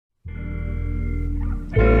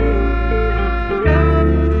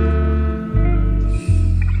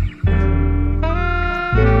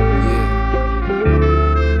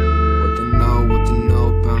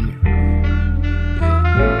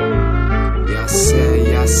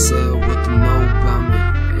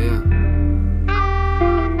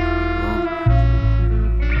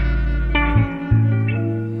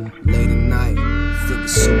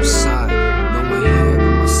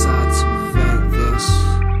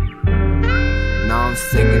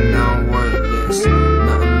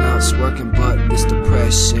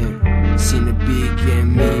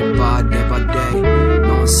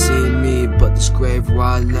grave where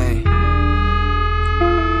I lay.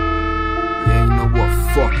 Yeah, you know what,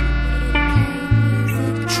 fuck it.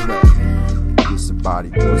 Trap. Get somebody,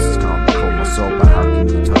 voices calm to cold my soul, but how can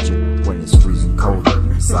you touch it when it's freezing cold?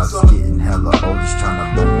 Besides it's getting hella old, just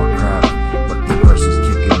trying to mold my craft, but the pressure's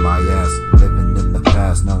kicking my ass. Living in the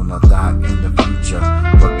past, knowing I'll die in the future,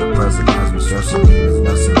 but the present has me stressing, it's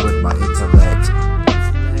messing with my intellect.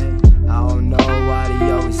 I don't know why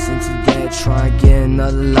they always into that. Try and get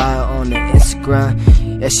another lie on the Instagram.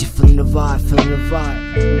 Yeah, she feeling the vibe, feeling the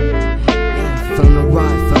vibe. Yeah, feeling the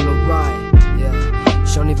ride, feeling the ride. Yeah,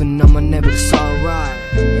 she don't even know my name, but it's alright.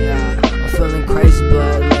 Yeah, I'm feeling crazy,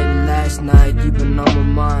 but late last night you been on my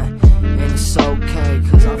mind, and it's okay,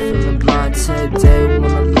 cause I'm feeling blind today.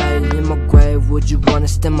 When I lay in my grave, would you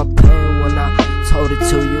understand my pain when I told it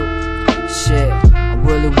to you? Shit, I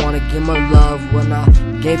really wanna give my love when I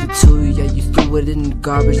gave it to you. Yeah, you threw it in the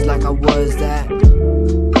garbage like I was that.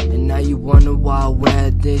 And now you wonder why I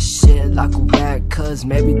wear this shit like a rat, cause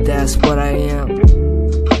maybe that's what I am.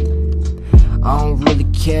 I don't really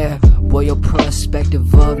care what your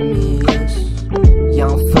perspective of me is. Yeah,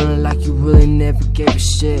 I'm feeling like you really never gave a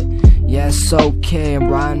shit. Yeah, it's okay, I'm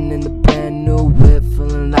riding in the brand new whip,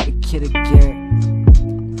 feeling like a kid again.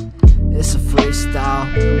 It's a freestyle,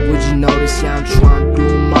 would you notice? Yeah, I'm trying to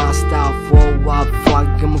do my style for a while before I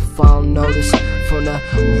get my final notice from the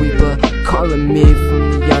Reaper calling me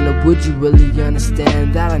from the yonder. Would you really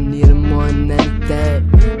understand that I need her more than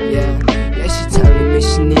anything? Yeah, she telling me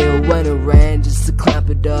she need a way to rain just to clamp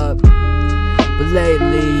it up, but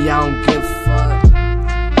lately I don't give a fuck.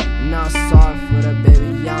 Not sorry for that, baby.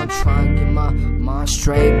 Yeah, I'm trying to get my mind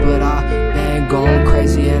straight, but I been going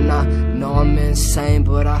crazy, and I know I'm insane,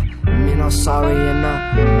 but I mean I'm sorry, and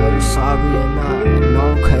I know you're sorry, and I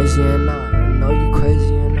know I'm crazy, and I know you're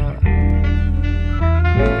crazy, and I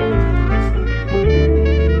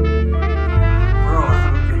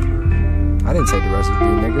didn't take the recipe,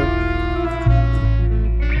 nigga.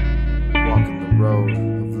 Walking the road of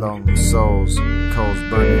lonely souls, coals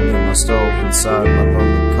burning in my stove inside my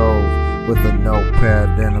lonely cove, with a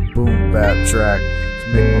notepad and a boom bap track to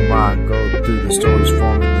make my mind go through the stories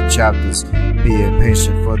forming the chapters. Being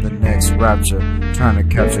patient for the next rapture, trying to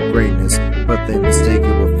capture greatness, but they mistake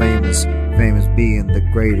it with famous. Famous being the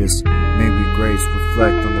greatest. Maybe grace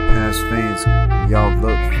reflect on the past fames. Y'all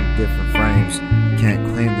look from different frames. Can't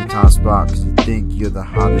claim the top spot cause you think you're the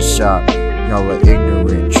hottest shot. Y'all are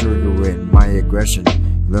ignorant, triggering my aggression.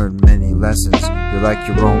 Learn many lessons, you're like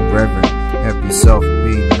your own reverend. Help yourself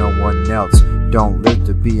be no one else. Don't live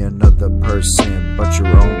to be another person, but your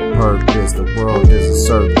own purpose. The world is a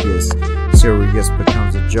circus, serious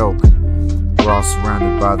becomes a joke. We're all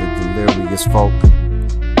surrounded by the delirious folk.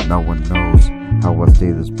 No one knows how I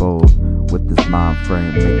stay this bold, with this mind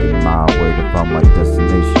frame making my way to find my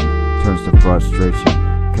destination. Turns to frustration,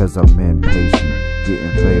 cause I'm impatient,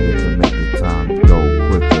 getting later to make the time go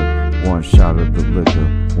quicker. One shot of the liquor,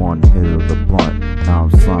 one hit of the blunt. Now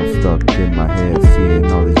I'm slime stuck in my head,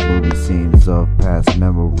 seeing all these movie scenes of past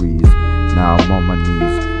memories. Now I'm on my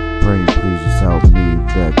knees, praying please just help me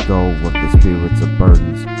let go of the spirits of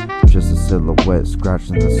burdens. Just a silhouette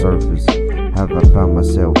scratching the surface. Haven't found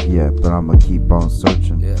myself yet, but I'ma keep on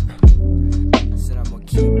searching. Yeah, I said I'ma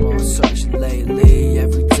keep on searching lately.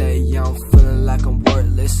 Every day, yeah, I'm feeling like I'm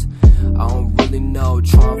worthless. I don't really know,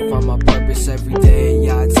 trying to find my purpose every day.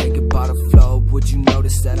 Yeah, I take it by the flow. Would you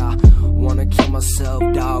notice that I wanna kill myself,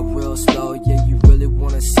 die real slow? Yeah, you really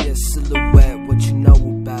wanna see a silhouette, what you know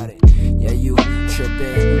about it? Yeah, you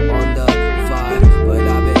tripping on the vibe, but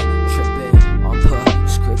I've been tripping on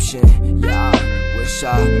prescription. Yeah, I wish I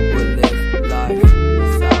would live life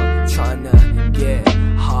without trying to get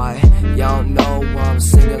high. Yeah, I don't know why I'm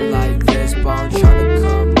singing like this, but I'm trying to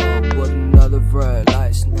come up with another verse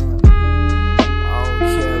like snap. I don't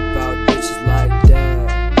care about bitches like that.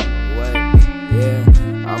 Wait, yeah,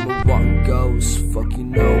 I'm a walking ghost. Fuck you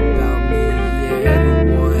know about me. Yeah,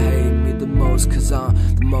 everyone hate me the most, cause I'm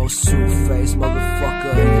the most two-faced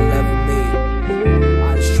motherfucker you'll ever meet. I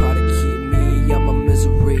just try to keep me out my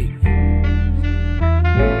misery.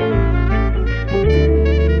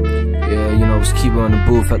 You know, it's Kibo in the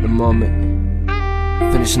booth at the moment,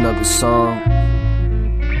 finishing up the song.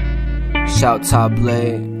 Shout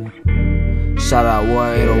TyBlade, shout out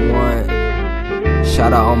War 801,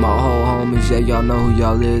 shout out all my whole homies. Yeah, y'all know who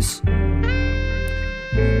y'all is.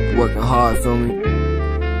 Working hard, feel me?